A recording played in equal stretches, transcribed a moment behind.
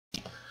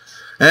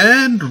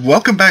And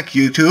welcome back,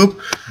 YouTube.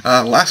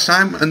 Last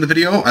time in the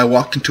video I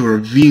walked into a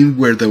ravine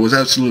where there was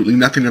absolutely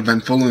nothing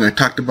eventful, and I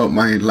talked about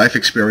my life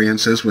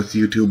experiences with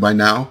YouTube by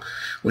now,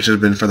 which has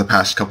been for the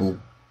past couple,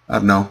 I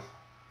don't know,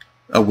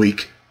 a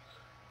week.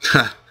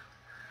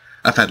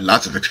 I've had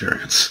lots of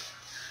experience.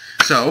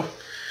 So,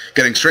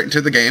 getting straight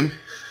into the game.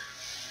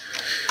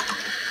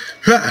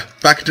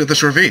 Back into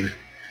this ravine.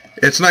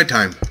 It's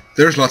nighttime.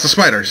 There's lots of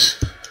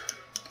spiders.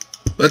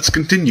 Let's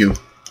continue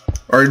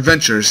our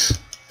adventures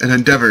and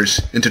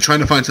endeavors into trying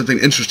to find something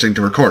interesting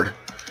to record.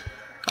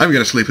 I'm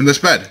gonna sleep in this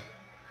bed.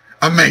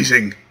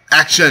 Amazing!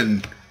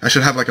 Action! I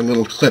should have like a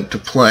little clip to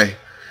play.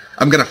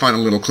 I'm gonna find a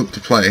little clip to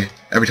play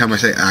every time I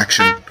say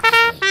action.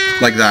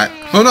 Like that.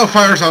 Oh no,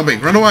 fire zombie!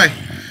 Run away!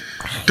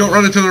 Don't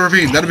run into the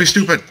ravine, that'd be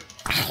stupid.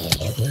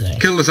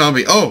 Kill the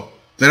zombie. Oh!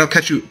 They don't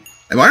catch you.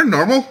 Am I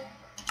normal?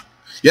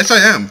 Yes, I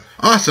am.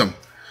 Awesome.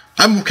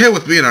 I'm okay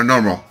with being a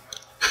normal.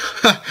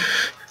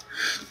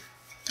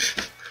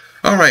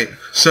 Alright,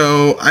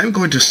 so I'm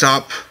going to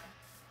stop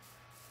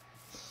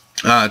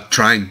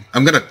trying.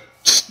 I'm gonna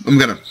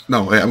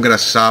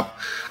stop.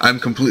 I'm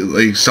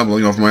completely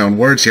stumbling over my own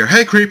words here.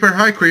 Hey, Creeper!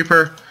 Hi,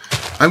 Creeper!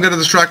 I'm gonna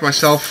distract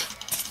myself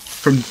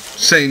from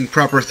saying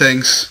proper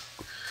things.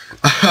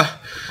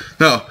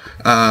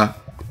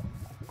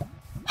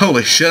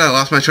 Holy shit, I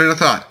lost my train of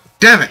thought.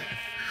 Damn it!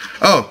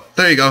 Oh,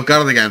 there you go,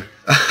 got it again.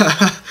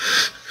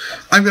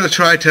 I'm gonna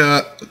try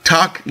to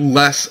talk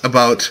less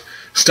about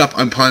stuff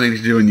I'm planning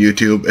to do on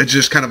YouTube. It's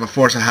just kind of a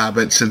force of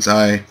habit since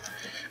I,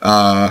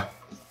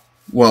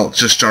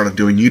 just started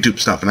doing YouTube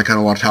stuff, and I kind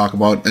of want to talk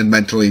about and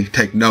mentally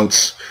take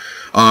notes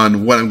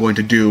on what I'm going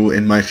to do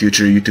in my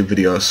future YouTube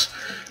videos.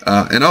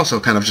 And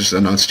also kind of just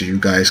announce to you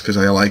guys, because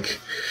I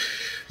like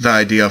the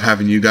idea of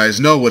having you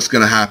guys know what's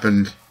going to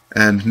happen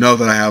and know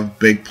that I have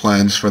big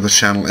plans for this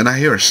channel. And I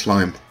hear a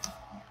slime.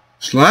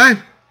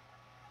 Slime?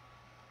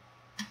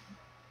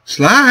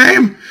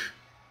 Slime?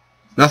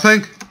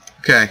 Nothing?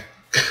 Okay.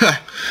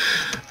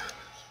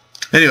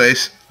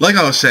 Anyways, like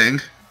I was saying,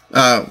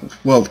 kind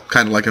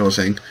of like I was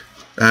saying,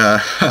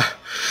 yeah,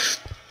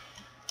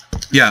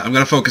 I'm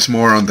gonna focus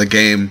more on the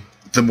game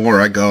the more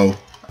I go.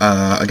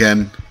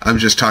 Again, I'm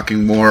just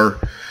talking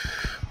more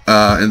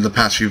in the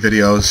past few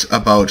videos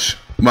about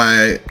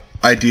my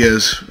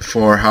ideas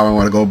for how I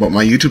want to go about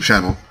my YouTube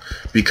channel,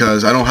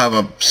 because I don't have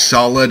a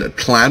solid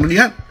plan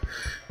yet.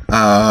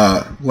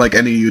 Like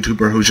any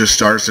YouTuber who just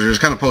starts, they're just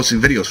kind of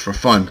posting videos for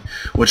fun,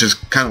 which is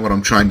kind of what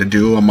I'm trying to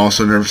do. I'm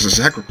also nervous as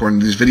heck recording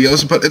these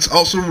videos, but it's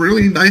also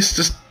really nice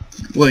to,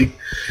 like,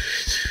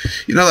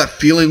 you know that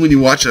feeling when you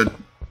watch a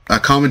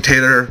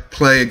commentator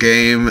play a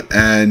game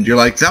and you're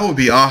like, that would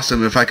be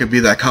awesome if I could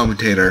be that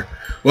commentator.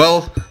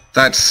 Well,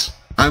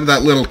 I'm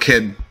that little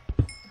kid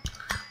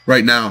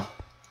right now.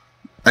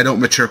 I don't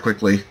mature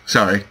quickly,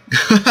 sorry.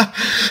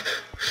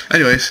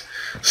 Anyways,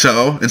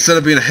 so, instead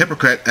of being a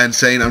hypocrite and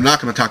saying I'm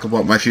not going to talk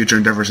about my future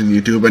endeavors in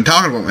YouTube and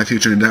talking about my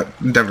future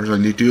endeavors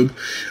on YouTube,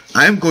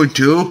 I'm going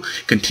to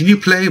continue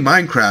playing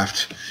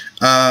Minecraft.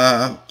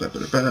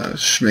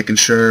 Just making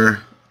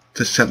sure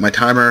to set my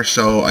timer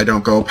so I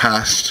don't go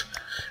past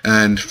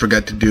and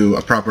forget to do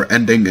a proper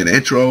ending and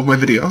intro of my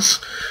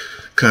videos,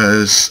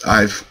 because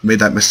I've made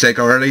that mistake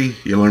already.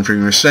 You learn from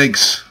your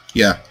mistakes.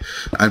 Yeah,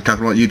 I'm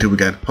talking about YouTube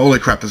again. Holy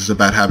crap, this is a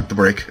bad habit to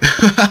break.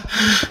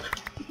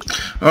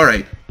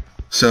 Alright.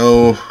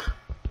 So,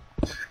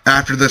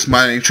 after this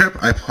mining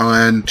trip, I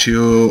plan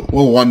to,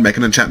 well, 1, make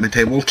an enchantment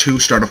table, 2,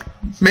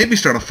 maybe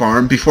start a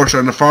farm. Before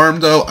starting a farm,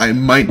 though, I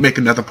might make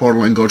another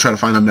portal and go try to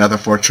find another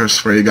fortress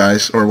for you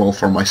guys, or, well,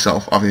 for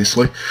myself,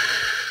 obviously.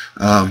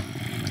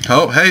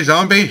 Oh, hey,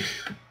 zombie!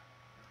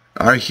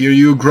 I hear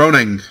you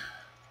groaning.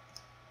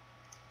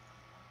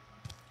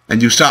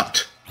 And you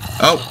stopped.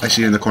 Oh, I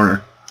see you in the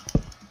corner.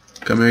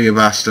 Come here, you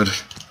bastard.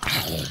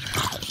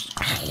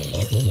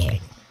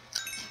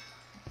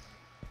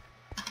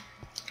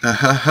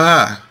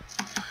 Ha!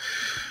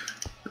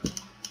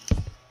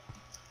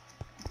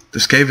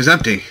 This cave is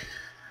empty.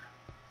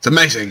 It's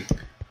amazing.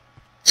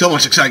 So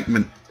much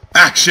excitement.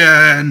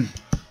 Action!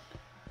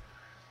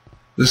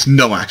 There's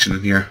no action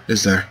in here,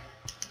 is there?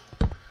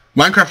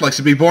 Minecraft likes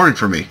to be boring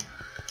for me.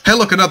 Hey,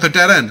 look, another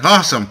dead end.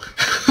 Awesome.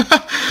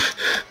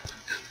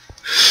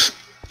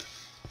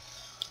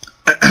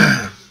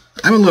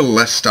 I'm a little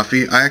less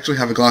stuffy. I actually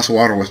have a glass of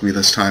water with me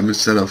this time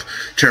instead of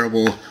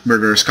terrible,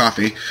 murderous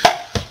coffee.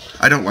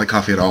 I don't like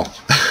coffee at all.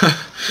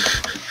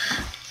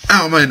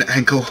 Ow, my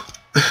ankle.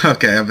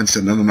 Okay, I've been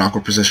sitting in an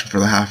awkward position for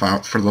the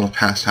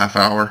past half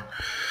hour.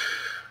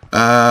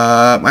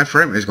 My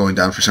frame rate is going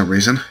down for some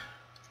reason.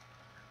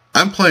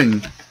 I'm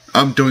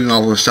doing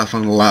all this stuff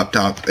on the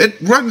laptop. It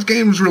runs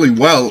games really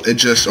well. It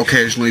just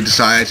occasionally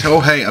decides, oh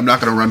hey, I'm not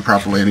going to run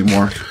properly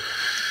anymore.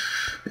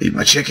 Eat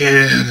my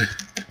chicken.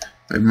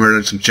 I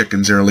murdered some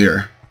chickens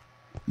earlier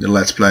in the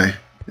Let's Play.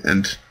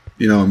 And,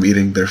 you know, I'm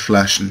eating their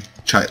flesh and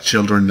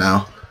children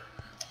now,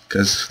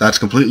 because that's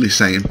completely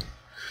sane.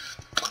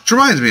 Which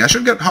reminds me, I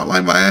should get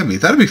Hotline Miami.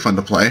 That'd be fun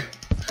to play.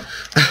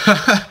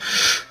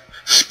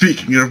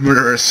 Speaking of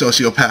murderous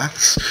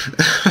sociopaths.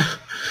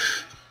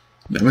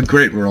 I'm a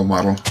great role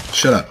model.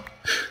 Shut up.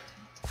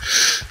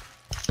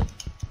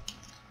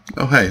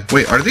 Oh hey,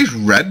 wait, are these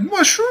red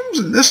mushrooms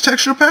in this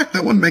texture pack?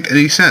 That wouldn't make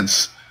any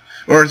sense.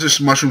 Or is this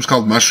mushrooms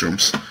called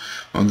mushrooms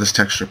on this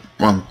texture?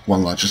 Well,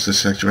 not just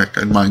this texture pack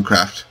in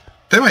Minecraft.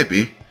 They might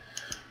be.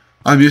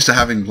 I'm used to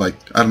having, like,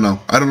 I don't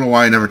know. I don't know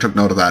why I never took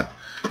note of that.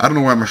 I don't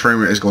know why my frame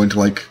rate is going to,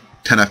 like,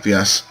 10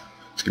 FPS.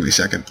 Just give me a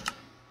second.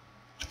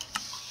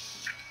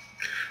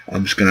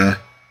 I'm just gonna...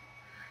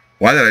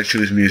 Why did I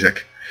choose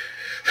music?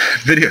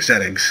 Video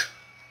settings.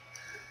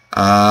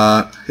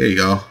 Here you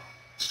go.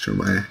 Let's turn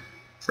my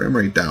frame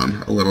rate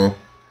down a little.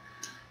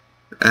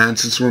 And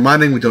since we're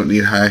mining, we don't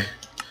need high.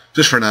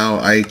 Just for now.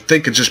 I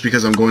think it's just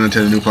because I'm going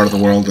into a new part of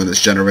the world and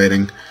it's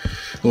generating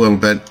a little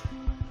bit.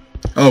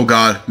 Oh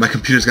god, my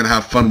computer's gonna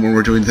have fun when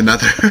we're doing the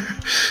nether.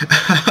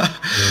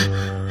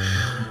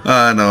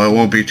 No, it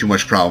won't be too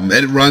much problem.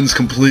 It runs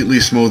completely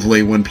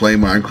smoothly when playing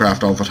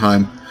Minecraft all the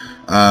time.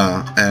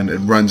 And it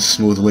runs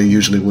smoothly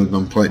usually when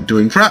I'm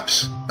doing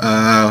fraps.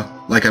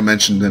 Like I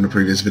mentioned in a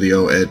previous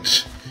video,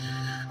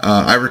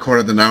 I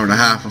recorded an hour and a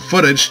half of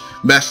footage,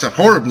 messed up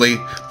horribly,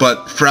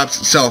 but fraps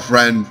itself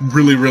ran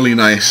really, really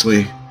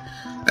nicely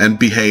and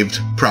behaved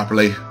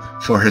properly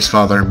for his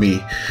father,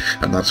 me,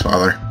 and that's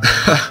father.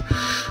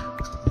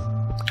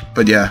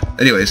 But yeah,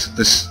 anyways,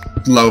 this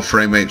low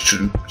frame rate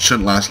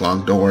shouldn't last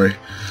long, don't worry.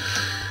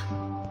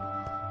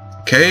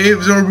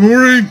 Caves are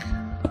boring!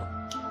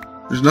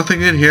 There's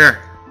nothing in here.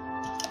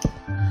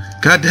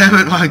 God damn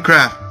it,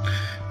 Minecraft!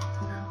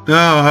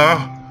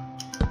 No!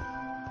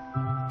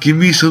 Give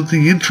me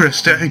something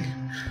interesting.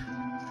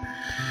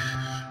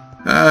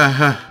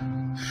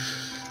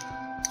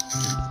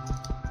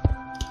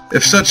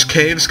 If such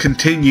caves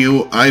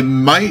continue, I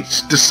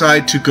might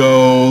decide to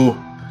go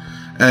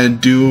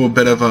and do a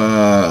bit of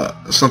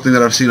something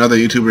that I've seen other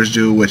YouTubers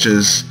do, which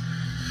is...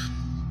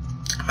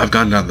 I've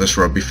gone down this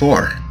road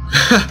before.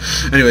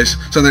 Anyways,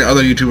 something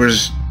other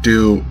YouTubers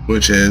do,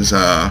 which is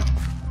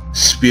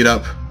speed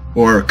up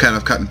or kind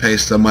of cut and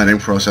paste the mining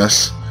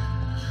process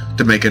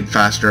to make it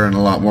faster and a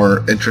lot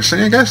more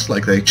interesting, I guess.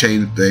 Like they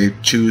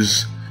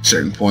choose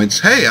certain points.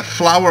 Hey, a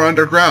flower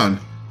underground.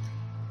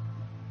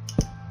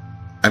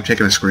 I'm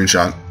taking a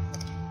screenshot.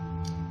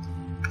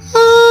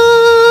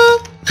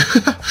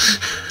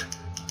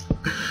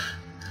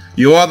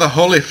 You are the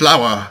holy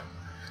flower,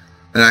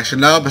 and I shall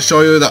now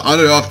bestow you the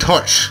honor of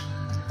torch.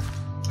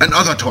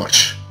 Another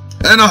torch.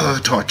 Another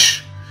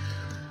torch.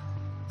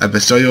 I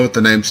bestow you with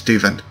the name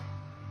Stephen.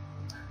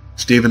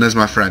 Stephen is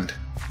my friend.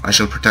 I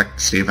shall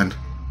protect Stephen.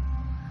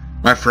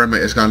 My frame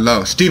rate has gone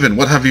low. Stephen,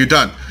 what have you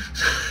done?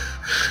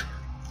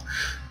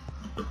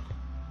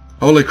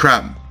 Holy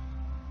crap.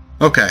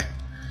 Okay.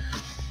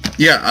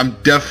 Yeah, I'm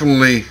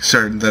definitely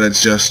certain that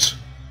it's just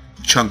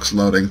chunks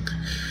loading.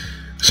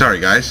 Sorry,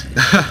 guys.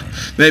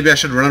 Maybe I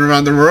should run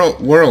around the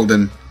world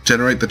and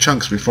generate the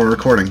chunks before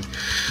recording.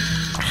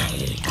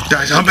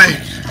 Die, zombie!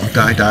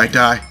 Die, die,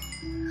 die.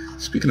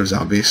 Speaking of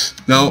zombies.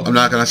 No, I'm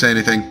not gonna say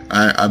anything.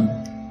 I'm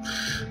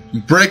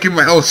breaking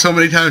my oath so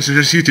many times in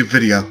this YouTube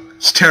video.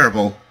 It's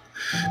terrible.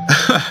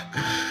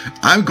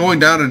 I'm going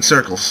down in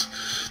circles.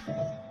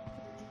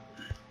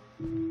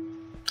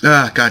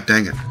 God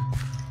dang it.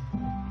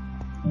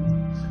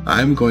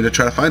 I'm going to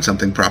try to find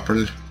something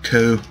proper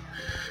to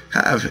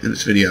have in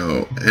this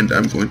video, and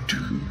I'm going to...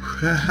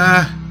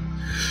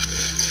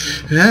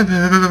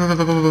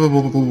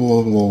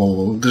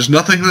 There's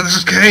nothing in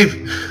this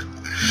cave!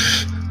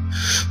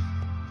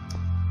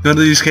 None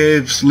of these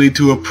caves lead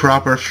to a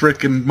proper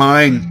frickin'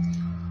 mine.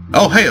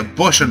 Oh hey, a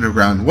bush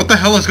underground. What the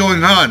hell is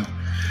going on?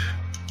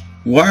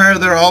 Why are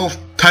there all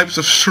types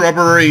of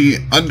shrubbery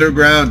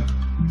underground?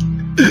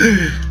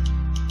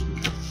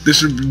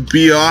 This would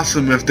be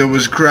awesome if there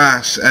was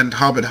grass and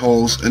hobbit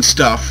holes and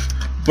stuff,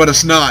 but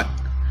it's not.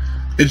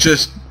 It's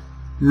just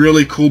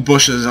really cool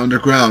bushes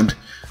underground.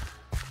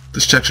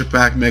 This texture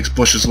pack makes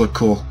bushes look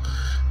cool.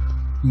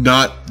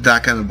 Not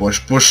that kind of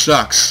bush. Bush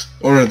sucks.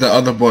 Or the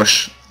other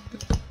bush.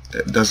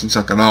 It doesn't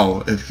suck at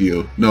all if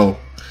you know.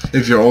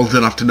 If you're old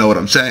enough to know what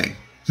I'm saying.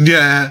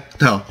 Yeah,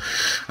 no.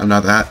 I'm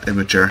not that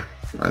immature.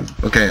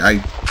 Okay, I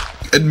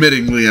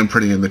admittingly am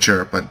pretty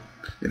immature, but,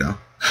 you know.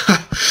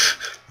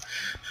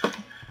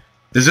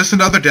 Is this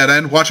another dead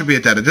end? Watch it be a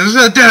dead end. This is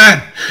a dead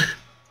end!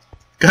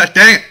 God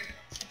dang it!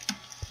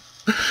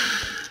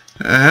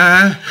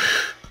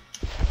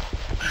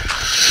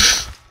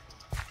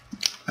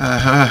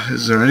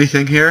 Is there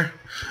anything here?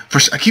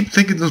 I keep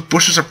thinking those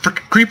bushes are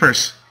frickin'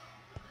 creepers.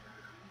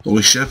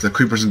 Holy shit, if they're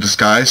creepers in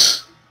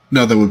disguise.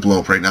 No, they would blow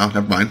up right now.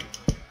 Never mind.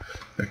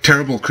 They're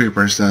terrible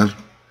creepers then.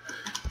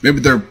 Maybe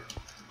they're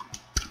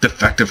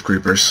defective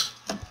creepers.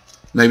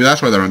 Maybe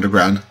that's why they're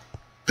underground.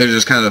 They're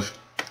just kind of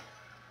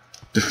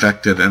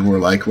defected and we're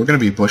like, we're gonna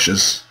be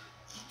bushes.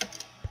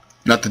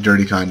 Not the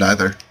dirty kind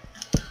either.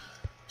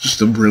 Just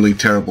the really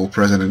terrible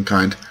president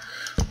kind.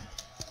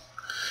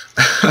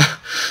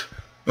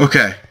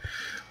 Okay.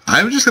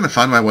 I'm just gonna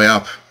find my way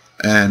up,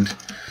 and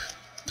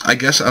I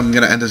guess I'm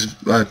gonna end this,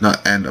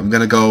 not end, I'm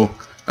gonna go,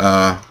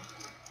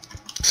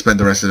 spend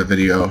the rest of the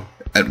video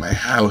at my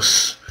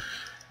house,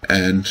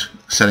 and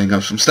setting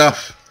up some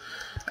stuff.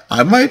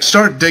 I might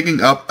start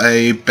digging up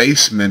a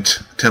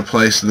basement to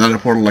place another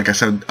portal like I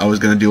said I was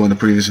going to do in the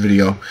previous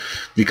video,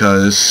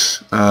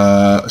 because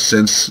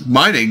since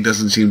mining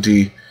doesn't seem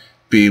to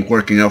be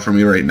working out for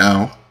me right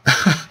now,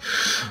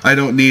 I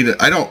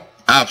don't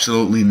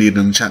absolutely need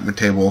an enchantment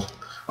table,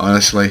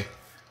 honestly.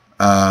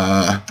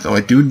 Though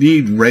I do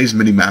need Ray's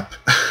minimap.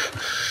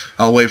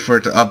 I'll wait for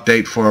it to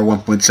update for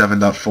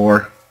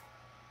 1.7.4,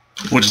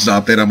 which is the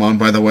update I'm on,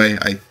 by the way.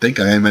 I think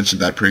I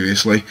mentioned that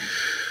previously.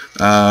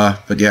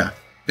 But yeah.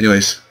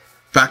 Anyways,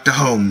 back to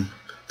home.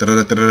 Am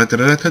I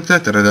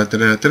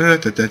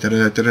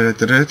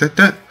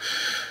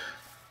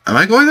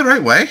going the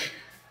right way?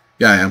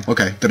 Yeah, I am.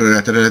 Okay.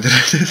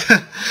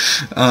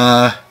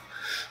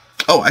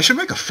 Oh, I should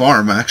make a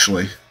farm,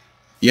 actually.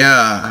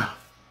 Yeah.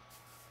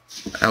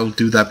 I'll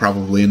do that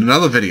probably in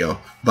another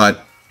video.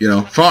 But, you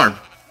know, farm.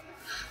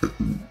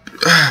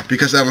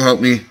 Because that'll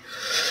help me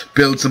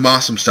build some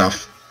awesome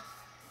stuff.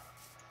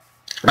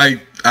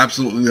 I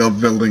absolutely love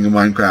building in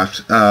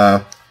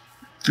Minecraft.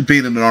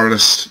 Being an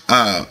artist.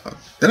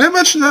 Did I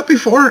mention that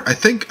before? I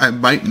think I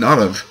might not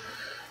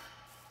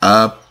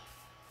have.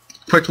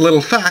 Quick little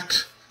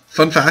fact.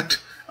 Fun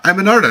fact. I'm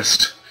an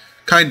artist.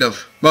 Kind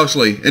of.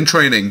 Mostly. In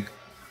training.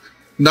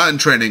 Not in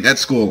training. At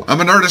school.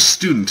 I'm an artist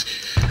student.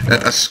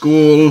 At a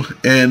school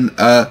in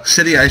a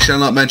city I shall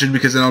not mention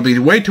because then it'll be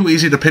way too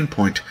easy to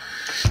pinpoint.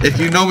 If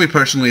you know me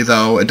personally,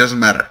 though, it doesn't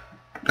matter.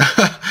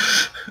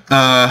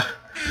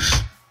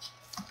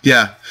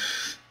 Yeah.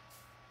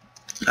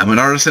 I'm an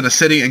artist in a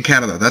city in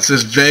Canada. That's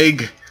as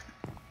vague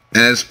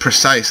and as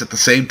precise at the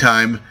same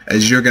time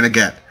as you're gonna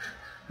get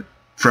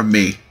from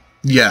me.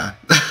 Yeah.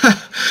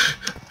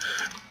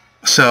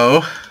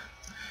 So,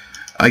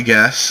 I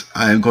guess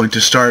I'm going to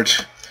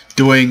start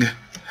doing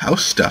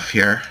house stuff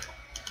here.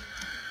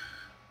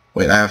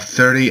 Wait, I have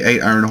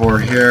 38 iron ore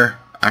here.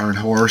 Iron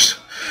ores.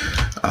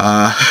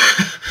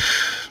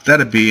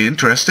 That'd be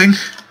interesting.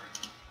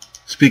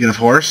 Speaking of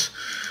horse,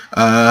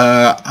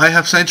 I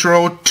have Saints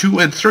Row 2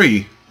 and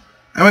 3.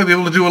 I might be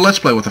able to do a Let's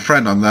Play with a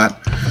friend on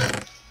that.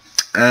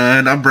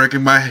 And I'm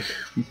breaking my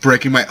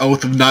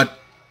oath of not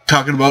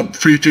talking about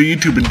future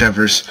YouTube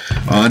endeavors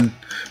on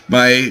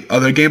my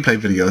other gameplay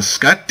videos.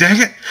 God dang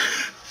it!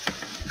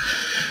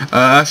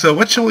 So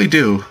what shall we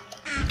do?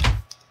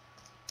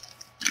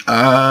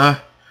 Oh,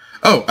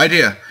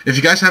 idea. If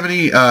you guys have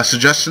any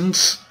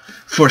suggestions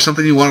for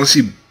something you want to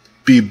see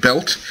be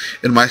built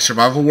in my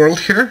survival world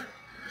here,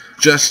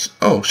 just,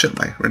 oh shit,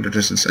 my render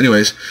distance.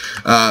 Anyways,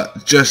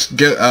 just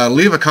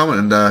leave a comment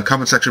in the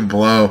comment section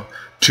below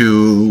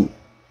to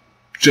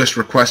just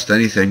request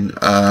anything.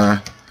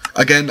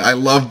 Again, I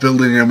love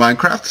building in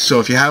Minecraft, so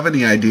if you have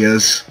any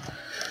ideas,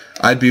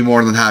 I'd be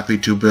more than happy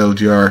to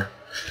build your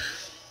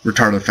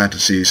retarded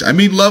fantasies. I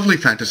mean lovely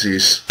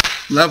fantasies.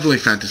 Lovely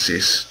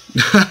fantasies.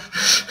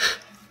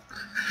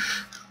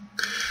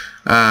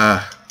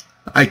 I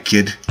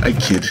kid.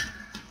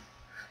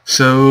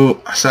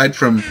 So, aside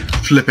from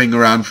flipping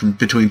around from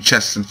between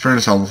chests and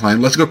furnace all the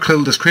time, let's go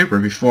kill this creeper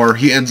before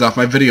he ends off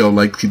my video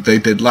like they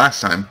did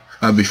last time.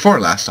 Before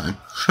last time.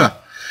 Huh.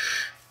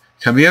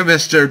 Come here,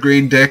 Mr.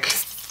 Green Dick.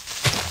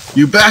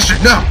 You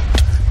bastard! No!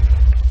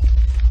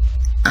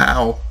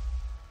 Ow.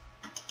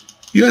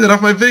 You ended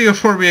off my video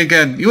for me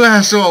again, you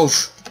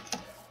assholes!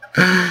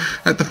 I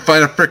have to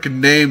find a frickin'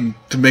 name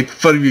to make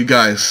fun of you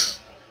guys.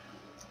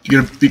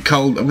 You're gonna be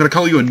called, I'm gonna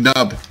call you a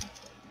nub.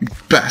 You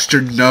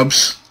bastard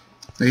nubs.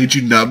 I hate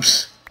you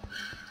nubs.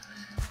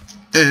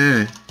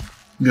 I'm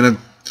gonna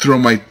throw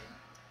my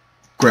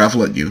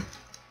gravel at you,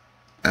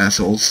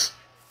 assholes.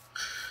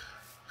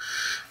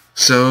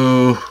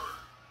 So,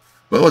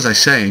 what was I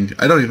saying?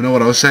 I don't even know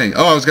what I was saying.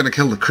 Oh, I was gonna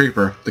kill the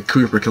creeper. The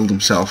creeper killed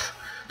himself.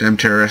 Damn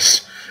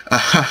terrorists.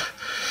 I'm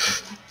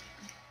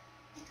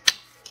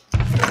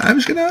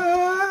just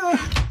gonna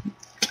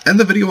end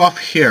the video off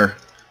here.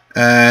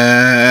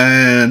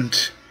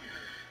 And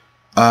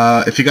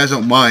if you guys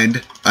don't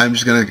mind, I'm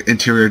just gonna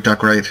interior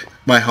decorate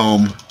my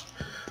home,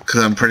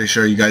 because I'm pretty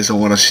sure you guys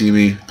don't want to see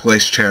me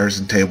place chairs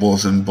and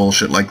tables and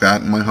bullshit like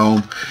that in my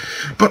home,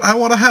 but I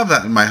want to have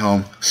that in my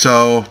home,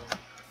 so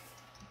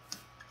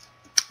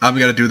I'm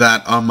gonna do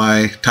that on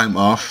my time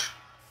off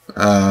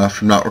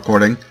from not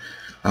recording.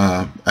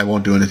 I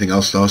won't do anything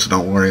else though, so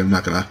don't worry, I'm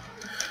not gonna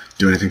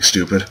do anything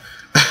stupid.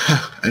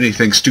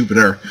 Anything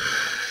stupider.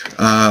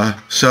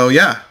 So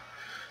yeah.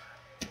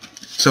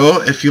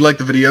 So if you like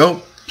the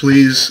video,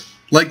 please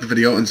like the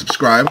video and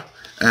subscribe.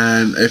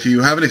 And if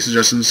you have any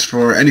suggestions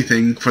for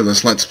anything for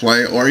this Let's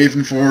Play, or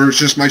even for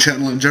just my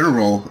channel in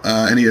general,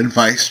 any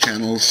advice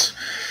channels,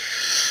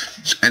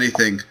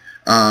 anything,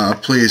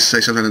 please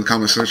say something in the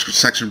comment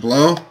section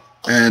below.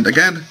 And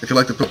again, if you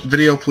like the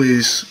video,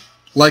 please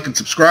like and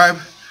subscribe.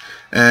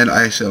 And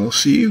I shall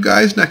see you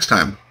guys next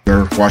time.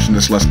 We're watching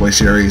this Let's Play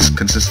series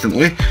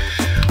consistently.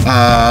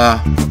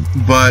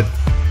 But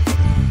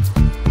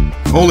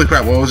holy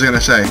crap, what was I gonna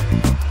say?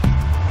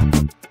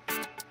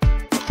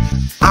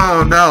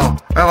 Oh no,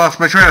 I lost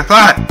my train of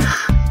thought!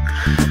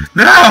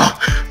 No!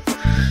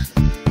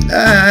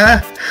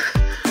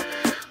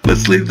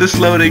 Let's leave this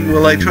loading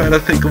while I try to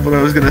think of what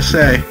I was gonna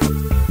say.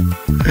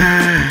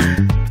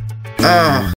 Oh.